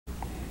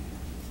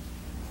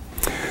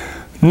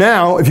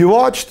Now, if you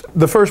watched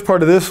the first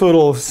part of this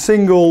little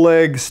single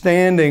leg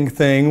standing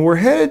thing, we're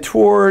headed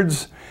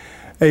towards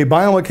a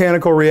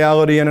biomechanical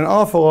reality in an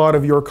awful lot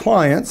of your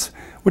clients,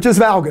 which is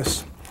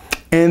valgus,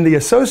 and the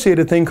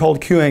associated thing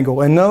called Q angle.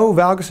 And no,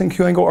 valgus and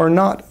Q angle are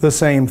not the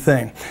same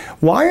thing.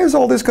 Why is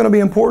all this going to be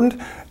important?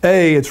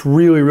 A, it's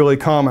really, really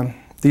common,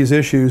 these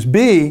issues.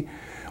 B,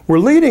 we're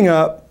leading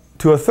up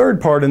to a third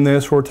part in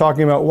this. We're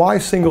talking about why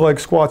single leg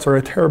squats are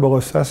a terrible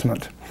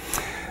assessment.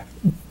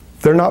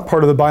 They're not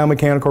part of the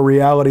biomechanical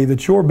reality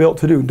that you're built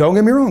to do. Don't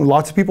get me wrong,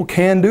 lots of people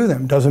can do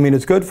them. Doesn't mean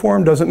it's good for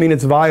them, doesn't mean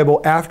it's viable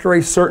after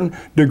a certain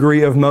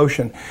degree of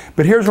motion.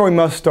 But here's where we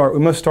must start. We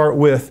must start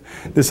with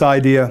this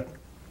idea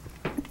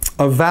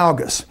of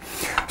valgus.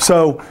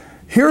 So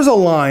here's a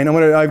line.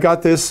 I've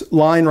got this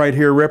line right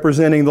here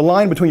representing the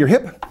line between your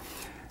hip,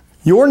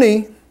 your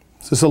knee.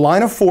 So this is a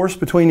line of force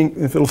between,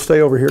 if it'll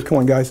stay over here, come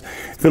on guys,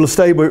 if it'll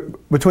stay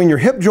between your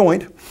hip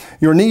joint,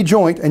 your knee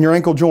joint, and your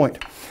ankle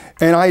joint.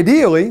 And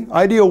ideally,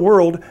 ideal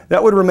world,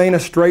 that would remain a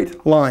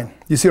straight line.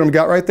 You see what I've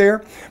got right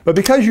there? But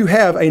because you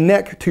have a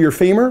neck to your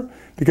femur,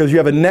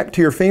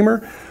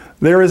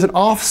 there is an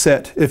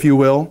offset, if you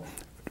will,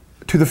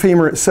 to the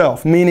femur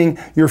itself, meaning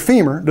your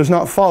femur does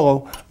not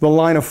follow the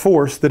line of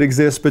force that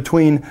exists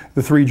between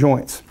the three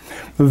joints.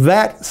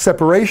 That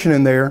separation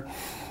in there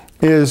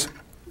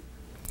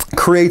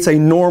creates a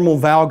normal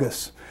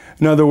valgus.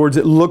 In other words,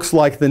 it looks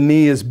like the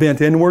knee is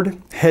bent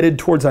inward, headed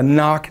towards a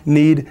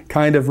knock-kneed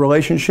kind of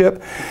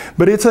relationship.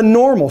 But it's a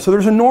normal, so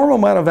there's a normal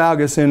amount of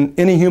valgus in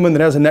any human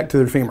that has a neck to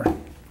their femur.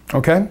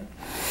 Okay?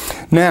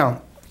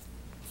 Now,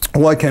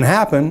 what can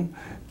happen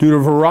due to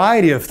a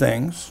variety of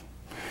things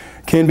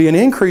can be an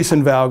increase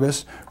in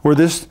valgus where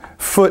this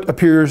foot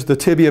appears, the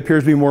tibia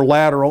appears to be more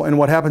lateral, and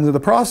what happens in the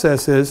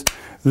process is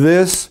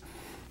this,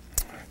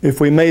 if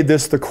we made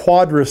this the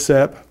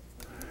quadricep,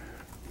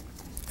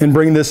 and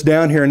bring this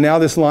down here, and now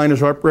this line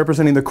is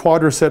representing the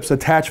quadriceps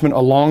attachment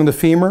along the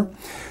femur,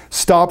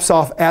 stops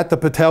off at the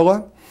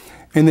patella,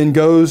 and then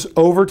goes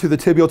over to the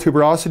tibial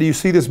tuberosity. You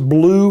see this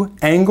blue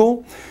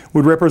angle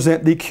would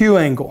represent the Q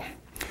angle.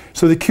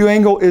 So the Q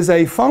angle is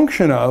a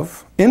function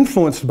of,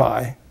 influenced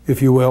by,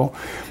 if you will,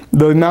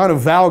 the amount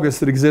of valgus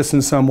that exists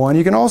in someone.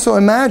 You can also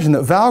imagine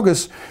that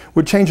valgus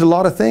would change a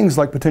lot of things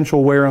like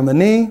potential wear on the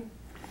knee,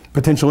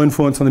 potential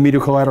influence on the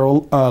medial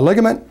collateral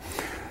ligament,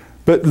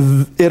 but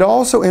it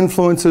also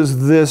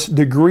influences this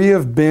degree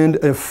of bend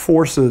of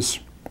forces,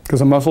 because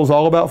a muscle is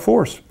all about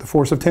force, the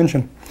force of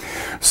tension.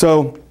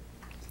 So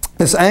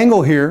this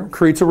angle here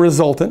creates a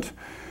resultant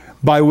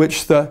by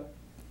which the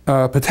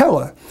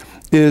patella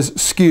is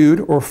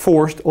skewed or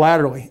forced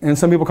laterally. And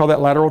some people call that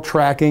lateral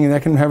tracking, and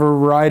that can have a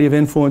variety of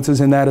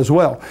influences in that as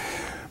well.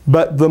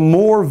 But the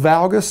more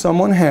valgus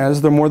someone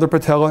has, the more the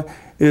patella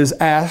is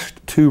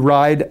asked to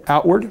ride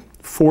outward,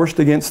 forced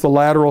against the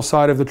lateral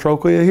side of the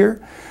trochlea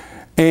here.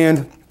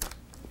 And,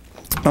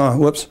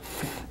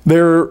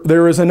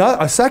 there is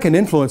a second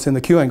influence in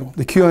the Q angle.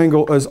 The Q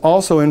angle is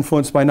also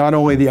influenced by not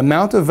only the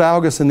amount of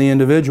valgus in the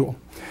individual,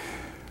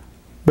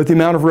 but the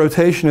amount of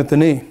rotation at the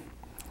knee.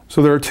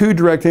 So there are two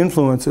direct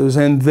influences,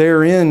 and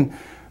therein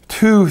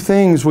two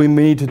things we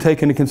need to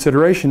take into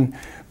consideration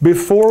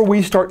before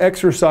we start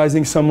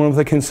exercising someone with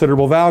a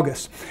considerable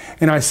valgus.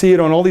 And I see it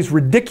on all these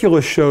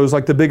ridiculous shows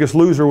like The Biggest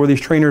Loser, where these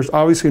trainers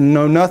obviously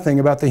know nothing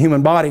about the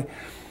human body,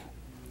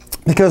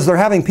 because they're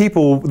having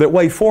people that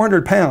weigh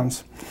 400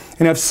 pounds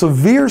and have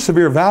severe,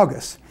 severe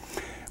valgus,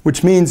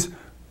 which means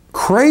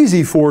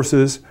crazy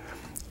forces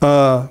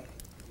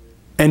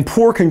and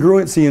poor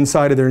congruency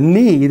inside of their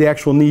knee, the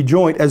actual knee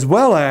joint, as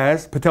well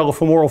as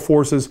patellofemoral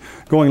forces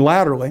going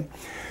laterally.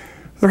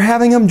 They're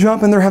having them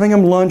jump, and they're having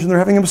them lunge, and they're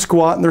having them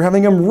squat, and they're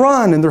having them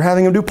run, and they're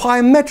having them do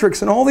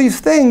plyometrics and all these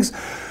things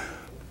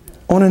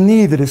on a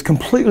knee that is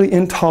completely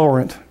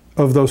intolerant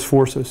of those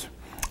forces.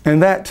 And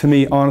that, to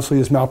me, honestly,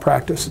 is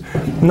malpractice.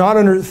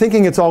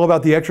 Thinking it's all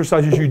about the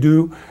exercises you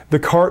do, the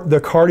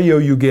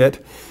cardio you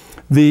get,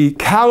 the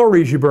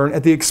calories you burn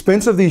at the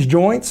expense of these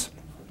joints.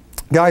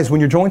 Guys, when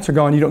your joints are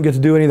gone, you don't get to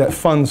do any of that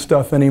fun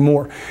stuff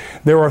anymore.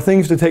 There are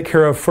things to take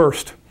care of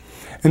first.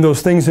 And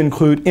those things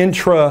include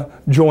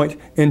intra-joint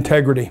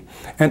integrity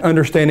and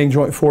understanding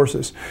joint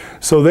forces.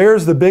 So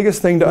there's the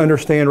biggest thing to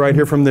understand right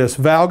here from this.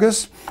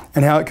 Valgus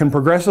and how it can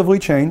progressively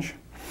change.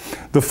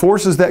 The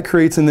forces that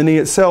creates in the knee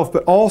itself,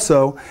 but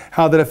also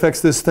how that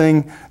affects this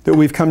thing that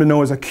we've come to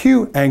know as a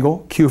Q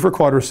angle, Q for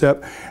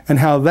quadricep, and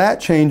how that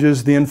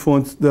changes the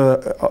influence,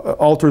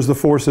 alters the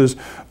forces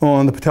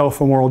on the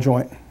patellofemoral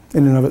joint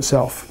in and of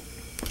itself.